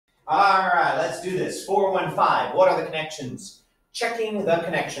All right, let's do this. 415, what are the connections? Checking the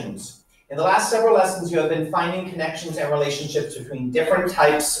connections. In the last several lessons, you have been finding connections and relationships between different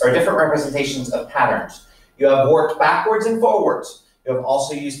types or different representations of patterns. You have worked backwards and forwards. You have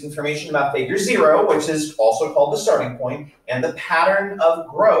also used information about figure 0, which is also called the starting point, and the pattern of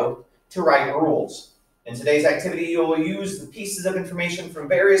growth to write rules. In today's activity, you will use the pieces of information from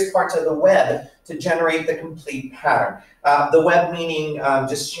various parts of the web to generate the complete pattern. The web meaning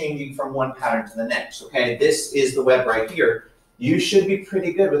just changing from one pattern to the next, okay? This is the web right here. You should be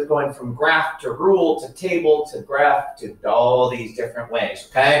pretty good with going from graph to rule to table to graph to all these different ways,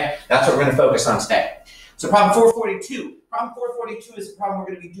 okay? That's what we're going to focus on today. So problem 442. Problem 442 is the problem we're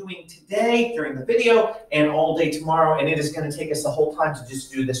going to be doing today during the video and all day tomorrow, and it is going to take us the whole time to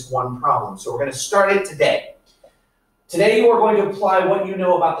just do this one problem. So we're going to start it today. Today you are going to apply what you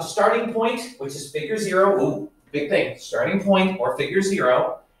know about the starting point, which is figure 0. Ooh, big thing. Starting point or figure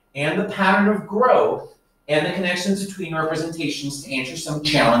 0, and the pattern of growth and the connections between representations to answer some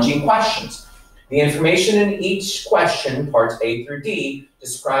challenging questions. The information in each question, parts A through D,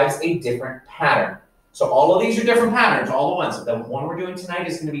 describes a different pattern. So all of these are different patterns, all the ones. The one we're doing tonight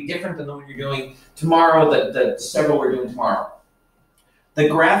is going to be different than the one you're doing tomorrow, the several we're doing tomorrow. The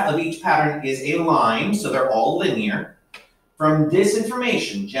graph of each pattern is a line, so they're all linear. From this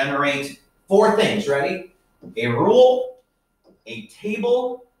information, generate 4 things. Ready? A rule, a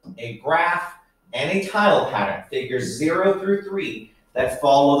table, a graph, and a tile pattern, figures 0 through 3, that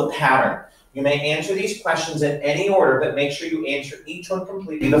follow the pattern. You may answer these questions in any order, but make sure you answer each one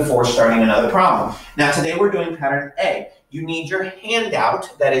completely before starting another problem. Now today we're doing pattern A. You need your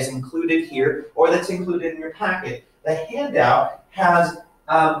handout that is included here or that's included in your packet. The handout has,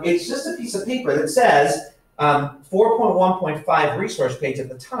 it's just a piece of paper that says 4.1.5 resource page at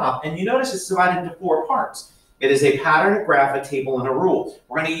the top, and you notice it's divided into 4 parts. It is a pattern, a graph, a table, and a rule.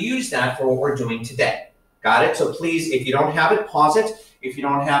 We're going to use that for what we're doing today. Got it? So please, if you don't have it, pause it. If you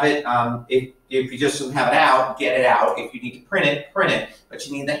don't have it, if you just don't have it out, get it out. If you need to print it, print it. But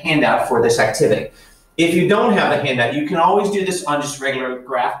you need the handout for this activity. If you don't have the handout, you can always do this on just regular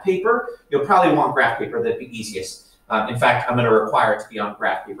graph paper. You'll probably want graph paper. That'd be easiest. In fact, I'm going to require it to be on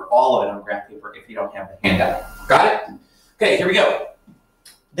graph paper, all of it on graph paper if you don't have the handout. Got it? Okay, here we go.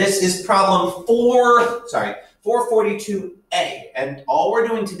 This is problem 442A, and all we're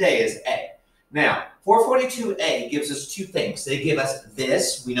doing today is A. Now, 442A gives us 2 things. They give us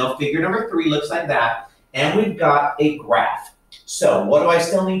this. We know figure number 3 looks like that. And we've got a graph. So what do I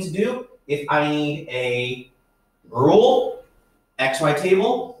still need to do? If I need a rule, XY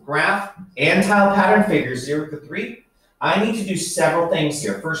table, graph, and tile pattern, figures 0 to 3, I need to do several things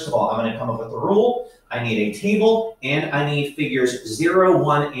here. First of all, I'm going to come up with a rule. I need a table, and I need figures 0,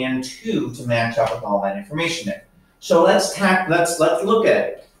 1, and 2 to match up with all that information there. So let's look at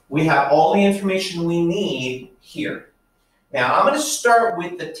it. We have all the information we need here. Now, I'm going to start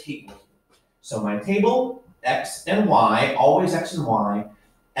with the table. So my table, X and Y, always X and Y.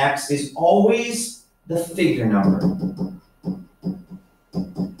 X is always the figure number.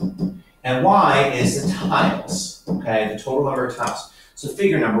 And Y is the tiles, okay, the total number of tiles. So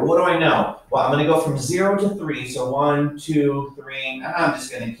figure number, what do I know? Well, I'm going to go from 0 to 3, so 1, 2, 3, and I'm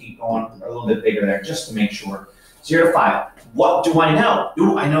just going to keep going a little bit bigger there just to make sure. 0 to 5. What do I know?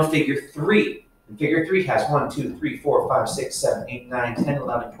 Ooh, I know figure 3. And figure 3 has 1, 2, 3, 4, 5, 6, 7, 8, 9, 10,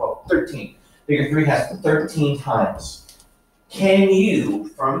 11, 12, 13. Figure 3 has 13 tiles. Can you,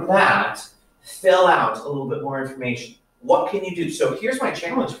 from that, fill out a little bit more information? What can you do? So here's my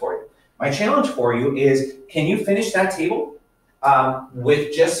challenge for you. My challenge for you is, can you finish that table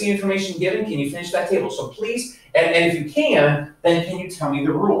with just the information given? Can you finish that table? So please, and if you can you tell me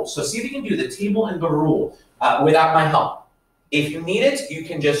the rule? So see if you can do the table and the rule without my help. If you need it, you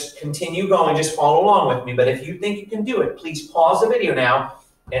can just continue going, just follow along with me. But if you think you can do it, please pause the video now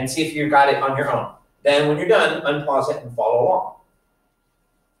and see if you got it on your own. Then when you're done, unpause it and follow along.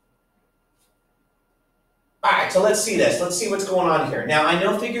 All right, so let's see this. Let's see what's going on here. Now, I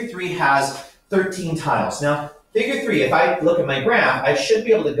know figure 3 has 13 tiles. Now, figure 3, if I look at my graph, I should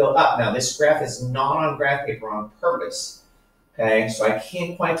be able to go up. Now, this graph is not on graph paper on purpose. Okay, so I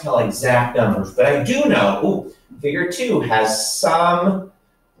can't quite tell exact numbers, but I do know, ooh, figure 2 has some,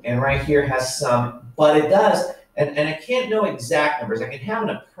 and right here has some, but it does, and I can't know exact numbers. I can have an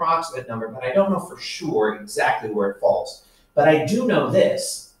approximate number, but I don't know for sure exactly where it falls. But I do know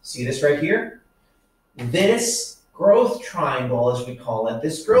this. See this right here? This growth triangle, as we call it,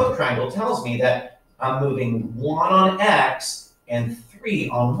 this growth triangle tells me that I'm moving 1 on X and 3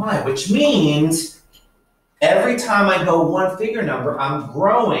 on Y, which means every time I go one figure number, I'm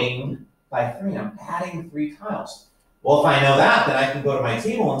growing by 3. I'm adding 3 tiles. Well, if I know that, then I can go to my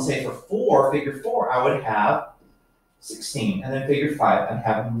table and say for 4, figure 4, I would have 16. And then figure 5, I'd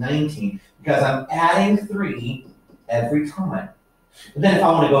have 19. Because I'm adding 3 every time. And then if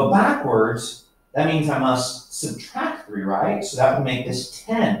I want to go backwards, that means I must subtract 3, right? So that would make this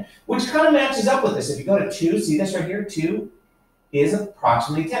 10, which kind of matches up with this. If you go to 2, see this right here? 2 is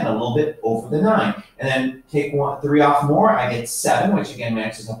approximately 10, a little bit over the 9. And then take 3 off more, I get 7, which again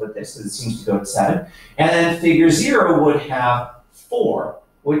matches up with this, because it seems to go to 7. And then figure 0 would have 4,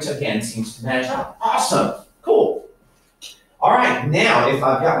 which again seems to match up. Awesome, cool. All right, now if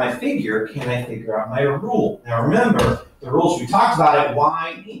I've got my figure, can I figure out my rule? Now remember, the rules we talked about it,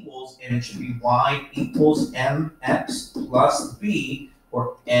 y equals, and it should be y equals mx plus b, where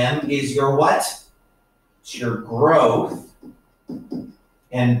m is your what? It's your growth.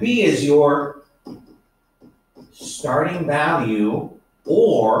 And b is your starting value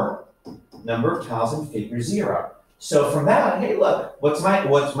or number of tiles in figure 0. So from that, hey, look, what's my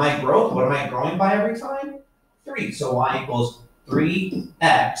growth? What am I growing by every time? 3. So y equals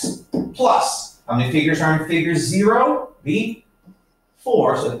 3x plus. How many figures are in figure 0? B,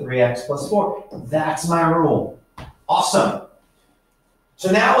 4. So 3x plus 4. That's my rule. Awesome.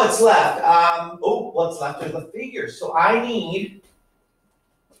 So now what's left? What's left are the figures. So I need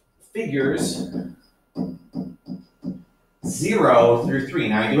figures 0 through 3.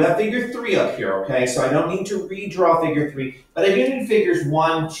 Now I do have figure 3 up here, okay? So I don't need to redraw figure 3, but I do need figures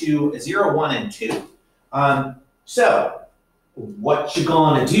 0, 1, and 2. So what you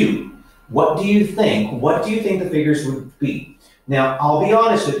gonna do? What do you think? What do you think the figures would be? Now, I'll be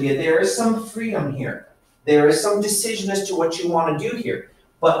honest with you, there is some freedom here. There is some decision as to what you want to do here.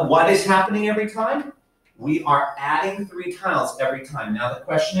 But what is happening every time? We are adding 3 tiles every time. Now the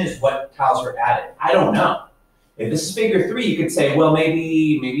question is, what tiles are added? I don't know. If this is figure 3, you could say, well,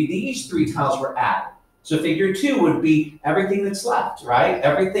 maybe these 3 tiles were added. So figure 2 would be everything that's left, right?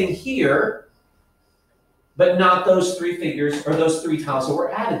 Everything here, but not those 3 figures or those 3 tiles that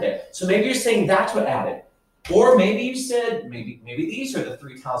were added there. So maybe you're saying that's what added. Or maybe you said, maybe these are the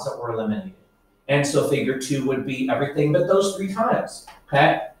 3 tiles that were eliminated. And so figure 2 would be everything but those 3 tiles,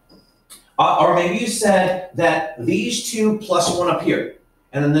 okay? Or maybe you said that these 2 plus 1 up here.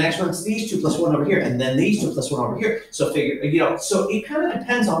 And then the next one's these 2 plus 1 over here. And then these 2 plus 1 over here. So figure, so it kind of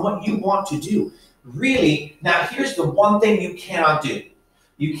depends on what you want to do. Really, now here's the one thing you cannot do.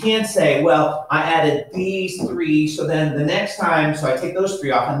 You can't say, well, I added these 3, so then the next time, so I take those 3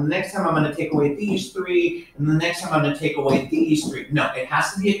 off, and the next time I'm going to take away these 3, and the next time I'm going to take away these 3. No, it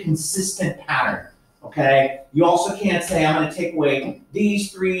has to be a consistent pattern, okay? You also can't say, I'm going to take away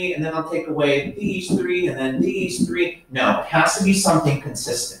these 3, and then I'll take away these 3, and then these 3. No, it has to be something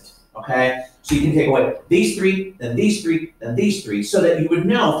consistent, okay? So you can take away these 3, then these 3, then these 3, so that you would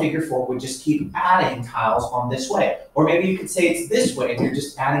know figure 4 would just keep adding tiles on this way. Or maybe you could say it's this way, and you're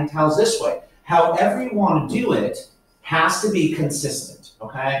just adding tiles this way. However you want to do it has to be consistent,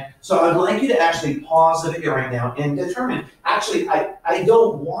 okay? So I'd like you to actually pause the video right now and determine, actually, I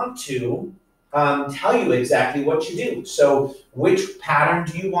don't want to tell you exactly what you do. So which pattern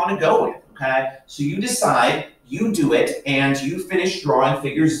do you want to go with, okay? So you decide, you do it, and you finish drawing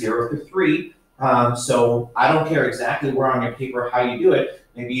figures 0 through 3. So I don't care exactly where on your paper how you do it.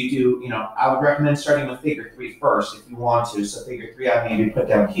 Maybe you do, I would recommend starting with figure 3 first if you want to. So figure 3 I maybe put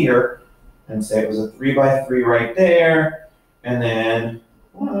down here and say it was a 3 by 3 right there. And then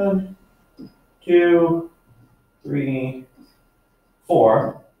 1, 2, 3,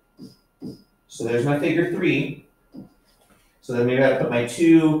 4. So there's my figure 3. So then maybe I put my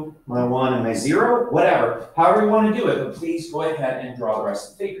 2, my 1, and my 0, whatever. However you want to do it, but please go ahead and draw the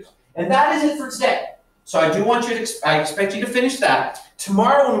rest of the figures. And that is it for today. So I do want you to, I expect you to finish that.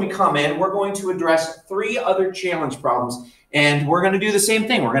 Tomorrow when we come in, we're going to address 3 other challenge problems. And we're going to do the same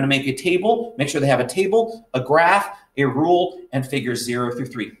thing. We're going to make a table, make sure they have a table, a graph, a rule, and figures 0 through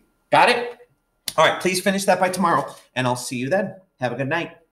 3. Got it? All right, please finish that by tomorrow, and I'll see you then. Have a good night.